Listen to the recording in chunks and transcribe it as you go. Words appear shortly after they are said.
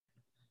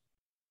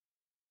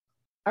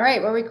All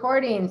right, we're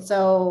recording.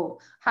 So,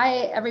 hi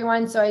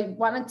everyone. So, I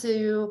wanted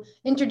to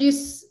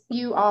introduce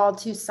you all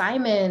to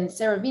Simon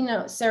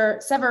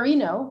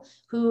Severino,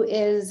 who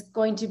is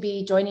going to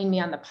be joining me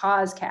on the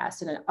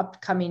Pausecast in an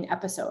upcoming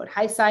episode.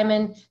 Hi,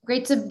 Simon.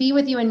 Great to be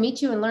with you and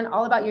meet you and learn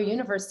all about your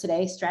universe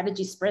today,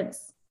 strategy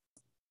sprints.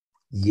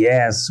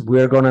 Yes,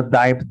 we're going to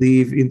dive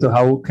deep into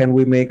how can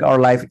we make our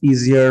life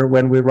easier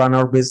when we run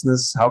our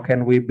business? How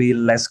can we be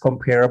less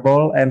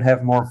comparable and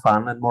have more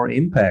fun and more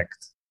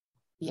impact?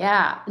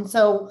 Yeah. And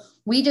so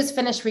we just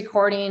finished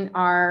recording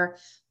our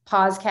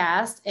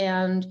podcast,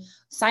 and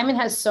Simon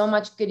has so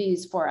much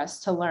goodies for us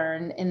to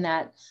learn in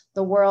that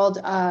the world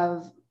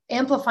of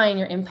amplifying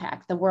your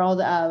impact, the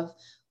world of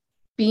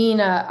being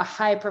a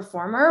high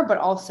performer, but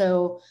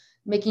also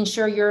making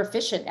sure you're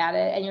efficient at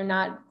it and you're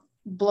not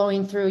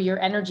blowing through your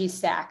energy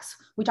stacks.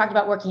 We talked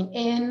about working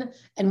in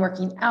and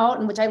working out,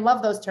 and which I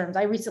love those terms.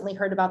 I recently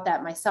heard about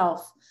that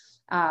myself.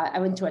 I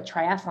went to a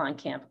triathlon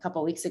camp a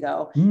couple of weeks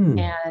ago, Hmm.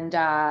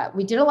 and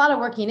we did a lot of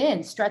working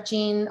in,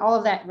 stretching, all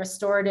of that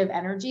restorative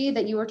energy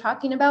that you were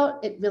talking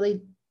about. It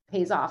really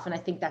pays off, and I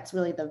think that's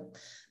really the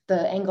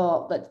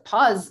angle that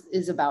pause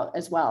is about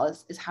as well,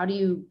 is how do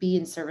you be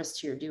in service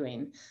to your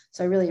doing.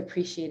 So I really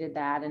appreciated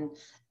that.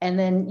 And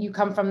then you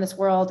come from this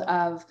world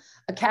of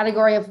a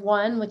category of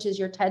one, which is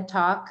your TED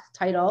Talk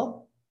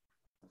title.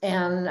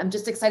 And I'm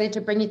just excited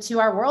to bring you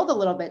to our world a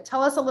little bit.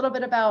 Tell us a little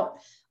bit about,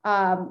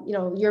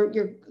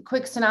 your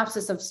quick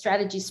synopsis of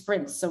strategy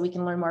sprints so we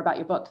can learn more about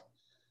your book.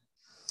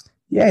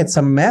 Yeah, it's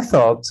a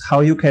method how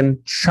you can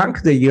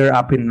chunk the year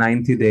up in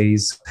 90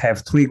 days,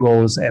 have three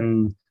goals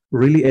and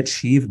really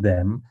achieve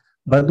them,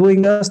 but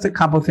doing just a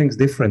couple things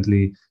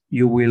differently.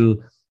 You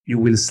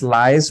will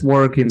slice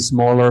work in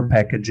smaller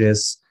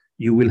packages.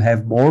 You will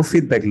have more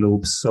feedback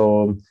loops,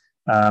 so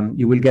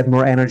you will get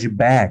more energy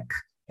back,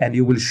 and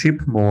you will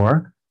ship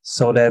more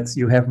so that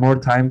you have more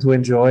time to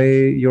enjoy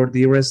your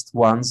dearest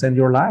ones and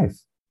your life.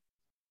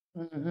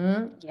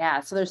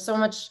 Yeah. So there's so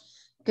much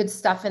good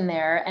stuff in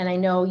there. And I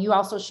know you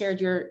also shared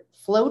your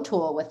flow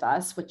tool with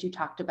us, which you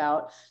talked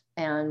about.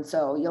 And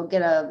so you'll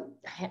get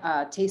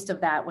a taste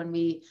of that when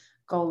we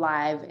go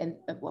live, and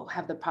we'll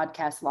have the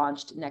podcast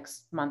launched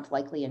next month,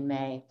 likely in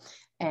May.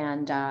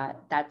 And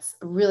that's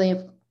a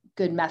really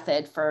good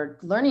method for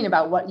learning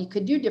about what you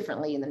could do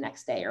differently in the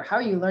next day, or how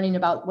are you learning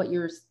about what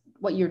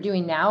you're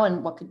doing now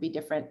and what could be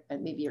different.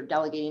 And maybe you're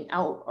delegating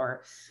out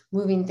or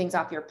moving things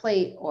off your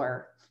plate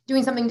or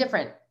doing something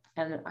different,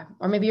 and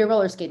or maybe you're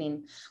roller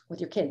skating with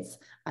your kids.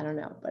 I don't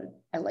know, but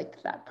I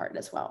like that part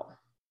as well.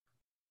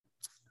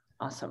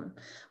 Awesome.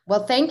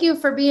 Well, thank you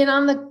for being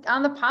on the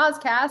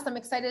podcast. I'm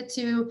excited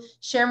to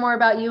share more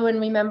about you. And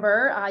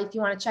remember, if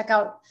you want to check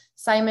out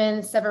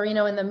Simon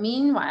Severino in the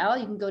meanwhile,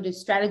 you can go to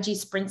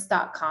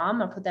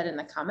strategysprints.com. I'll put that in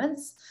the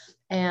comments.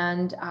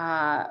 And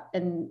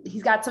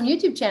he's got some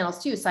YouTube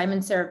channels too.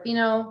 Simon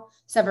Severino.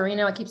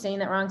 I keep saying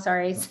that wrong.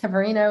 Sorry,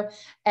 Severino,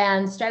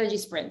 and Strategy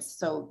Sprints.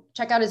 So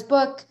check out his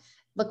book.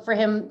 Look for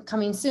him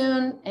coming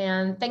soon.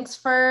 And thanks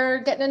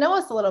for getting to know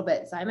us a little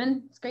bit,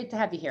 Simon. It's great to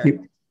have you here.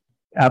 Keep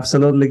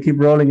Absolutely keep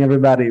rolling,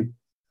 everybody.